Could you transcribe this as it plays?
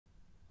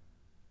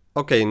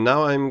Okay,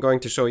 now I'm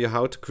going to show you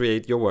how to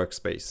create your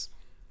workspace.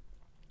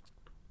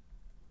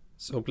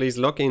 So please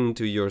log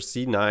into your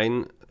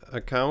C9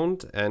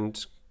 account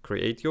and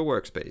create your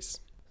workspace.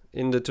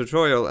 In the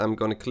tutorial, I'm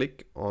going to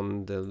click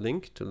on the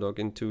link to log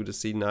into the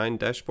C9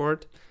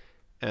 dashboard,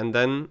 and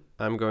then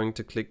I'm going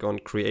to click on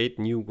Create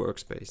New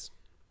Workspace.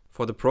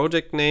 For the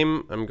project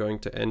name, I'm going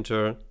to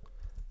enter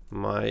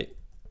my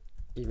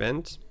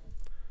event.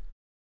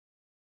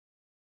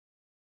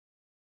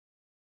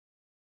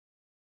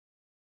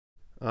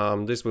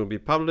 This will be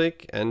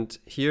public, and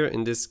here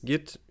in this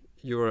Git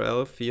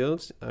URL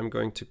field, I'm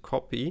going to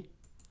copy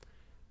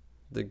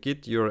the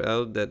Git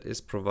URL that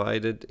is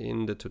provided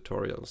in the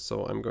tutorial.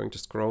 So I'm going to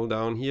scroll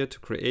down here to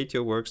create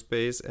your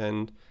workspace,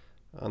 and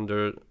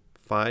under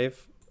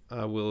 5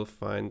 I will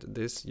find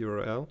this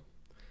URL.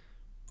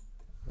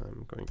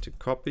 I'm going to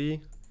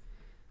copy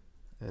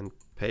and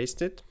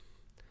paste it,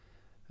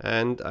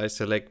 and I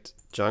select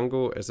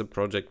Django as a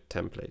project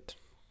template,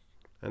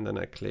 and then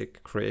I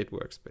click Create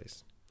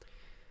Workspace.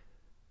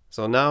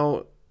 So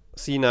now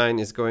C9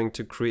 is going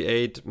to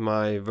create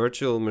my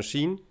virtual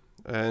machine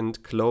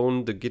and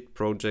clone the Git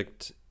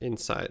project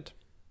inside.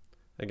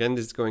 Again,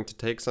 this is going to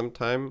take some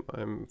time.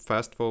 I'm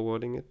fast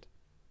forwarding it.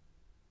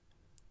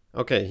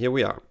 Okay, here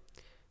we are.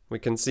 We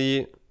can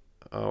see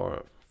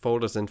our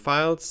folders and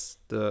files,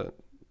 the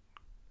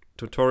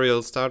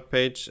tutorial start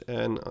page,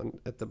 and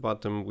at the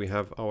bottom we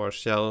have our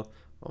shell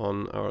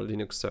on our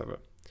Linux server.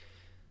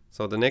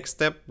 So the next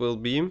step will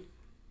be,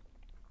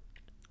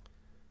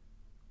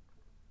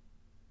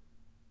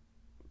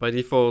 by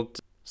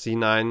default,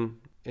 C9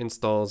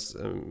 installs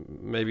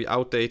maybe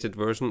outdated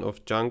version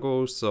of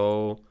Django,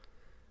 so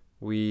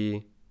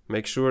we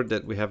make sure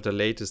that we have the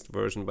latest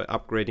version by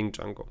upgrading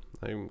Django.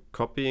 I'm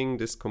copying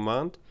this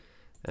command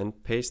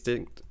and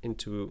pasting it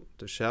into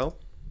the shell.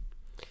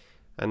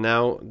 And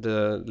now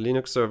the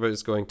Linux server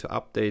is going to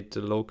update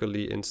the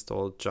locally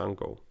installed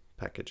Django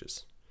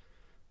packages.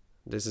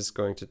 This is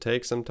going to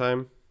take some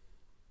time.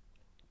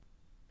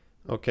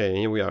 Okay,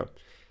 here we are.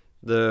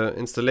 The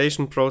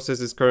installation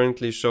process is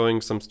currently showing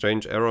some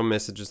strange error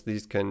messages.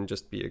 These can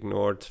just be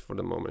ignored for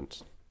the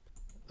moment.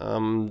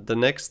 The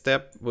next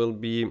step will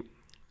be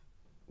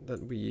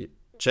that we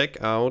check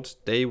out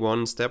day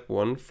 1, step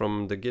 1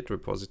 from the Git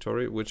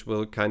repository, which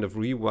will kind of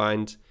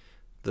rewind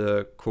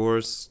the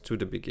course to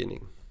the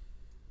beginning.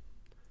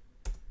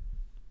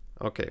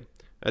 Okay,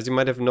 as you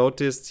might have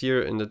noticed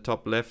here in the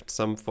top left,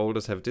 some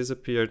folders have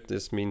disappeared.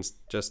 This means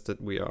just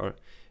that we are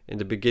in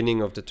the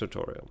beginning of the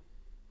tutorial.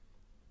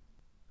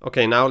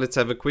 Okay, now let's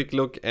have a quick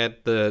look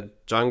at the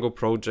Django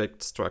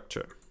project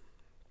structure.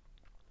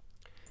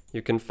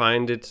 You can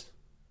find it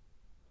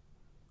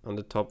on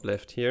the top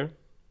left here.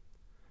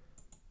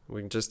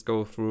 We can just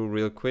go through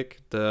real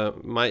quick. The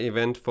My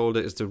Event folder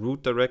is the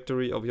root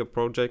directory of your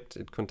project.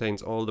 It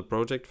contains all the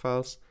project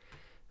files.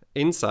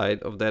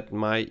 Inside of that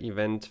My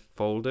Event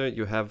folder,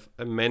 you have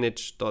a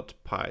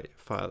manage.py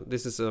file.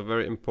 This is a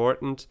very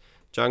important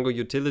Django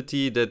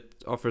utility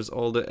that offers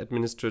all the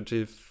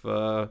administrative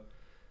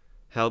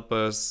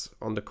helpers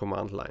on the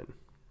command line.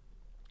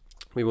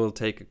 We will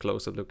take a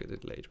closer look at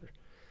it later.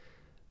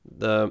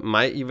 The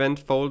My Event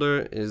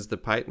folder is the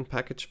Python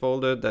package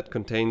folder that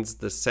contains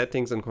the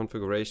settings and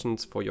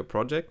configurations for your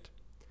project.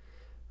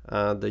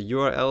 The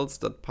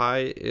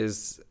urls.py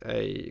is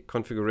a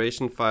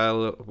configuration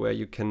file where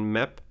you can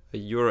map a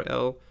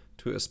URL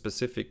to a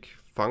specific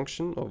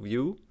function or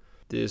view.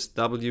 This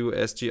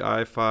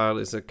WSGI file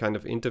is a kind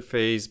of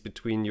interface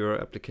between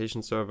your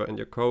application server and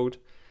your code.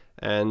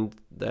 And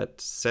that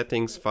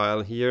settings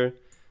file here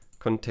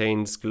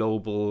contains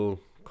global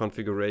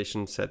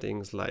configuration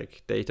settings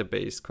like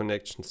database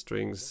connection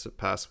strings,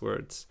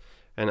 passwords,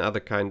 and other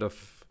kind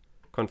of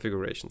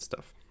configuration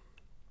stuff.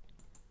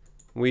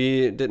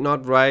 We did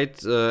not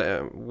write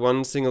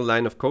one single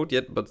line of code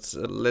yet, but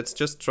let's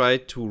just try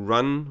to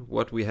run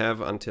what we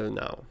have until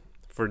now.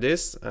 For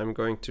this, I'm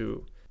going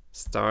to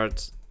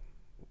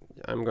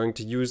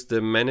use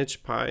the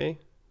manage.py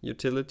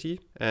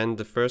utility, and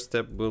the first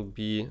step will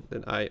be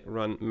that I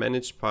run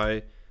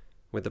manage.py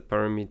with the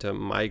parameter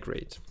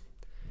migrate.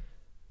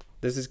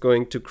 This is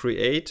going to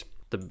create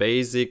the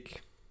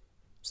basic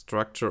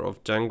structure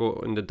of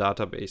Django in the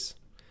database.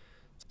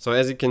 So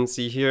as you can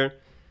see here,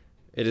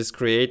 it is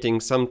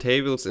creating some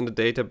tables in the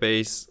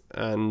database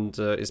and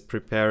is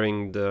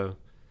preparing the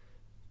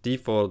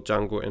default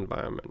Django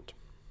environment.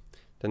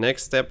 The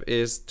next step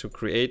is to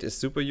create a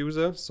super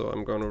user. So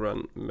I'm going to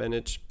run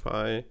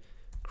manage.py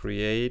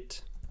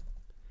create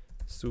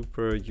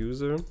super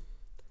user.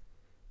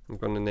 I'm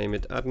going to name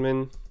it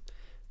admin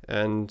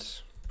and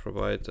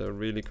provide a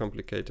really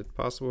complicated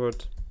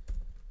password.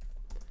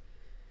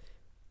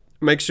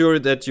 Make sure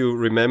that you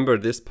remember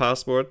this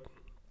password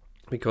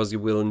because you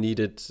will need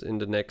it in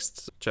the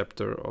next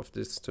chapter of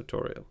this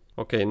tutorial.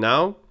 Okay,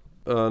 now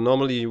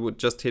normally you would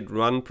just hit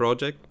run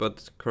project,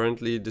 but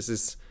currently this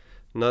is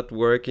not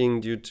working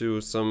due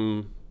to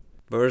some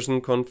version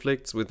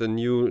conflicts with the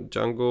new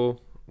Django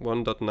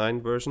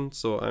 1.9 version.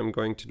 So I'm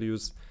going to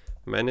use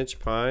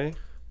manage.py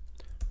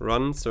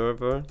run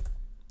server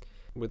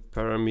with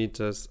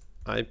parameters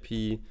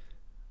IP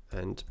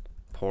and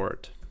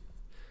port.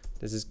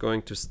 This is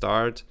going to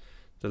start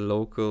the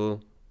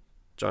local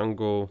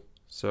Django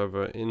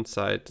server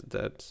inside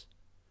that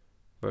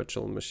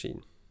virtual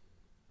machine.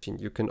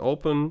 You can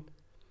open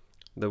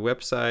the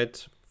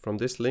website from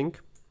this link,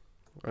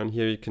 and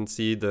here you can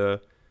see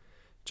the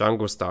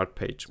Django start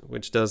page,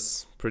 which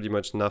does pretty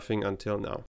much nothing until now.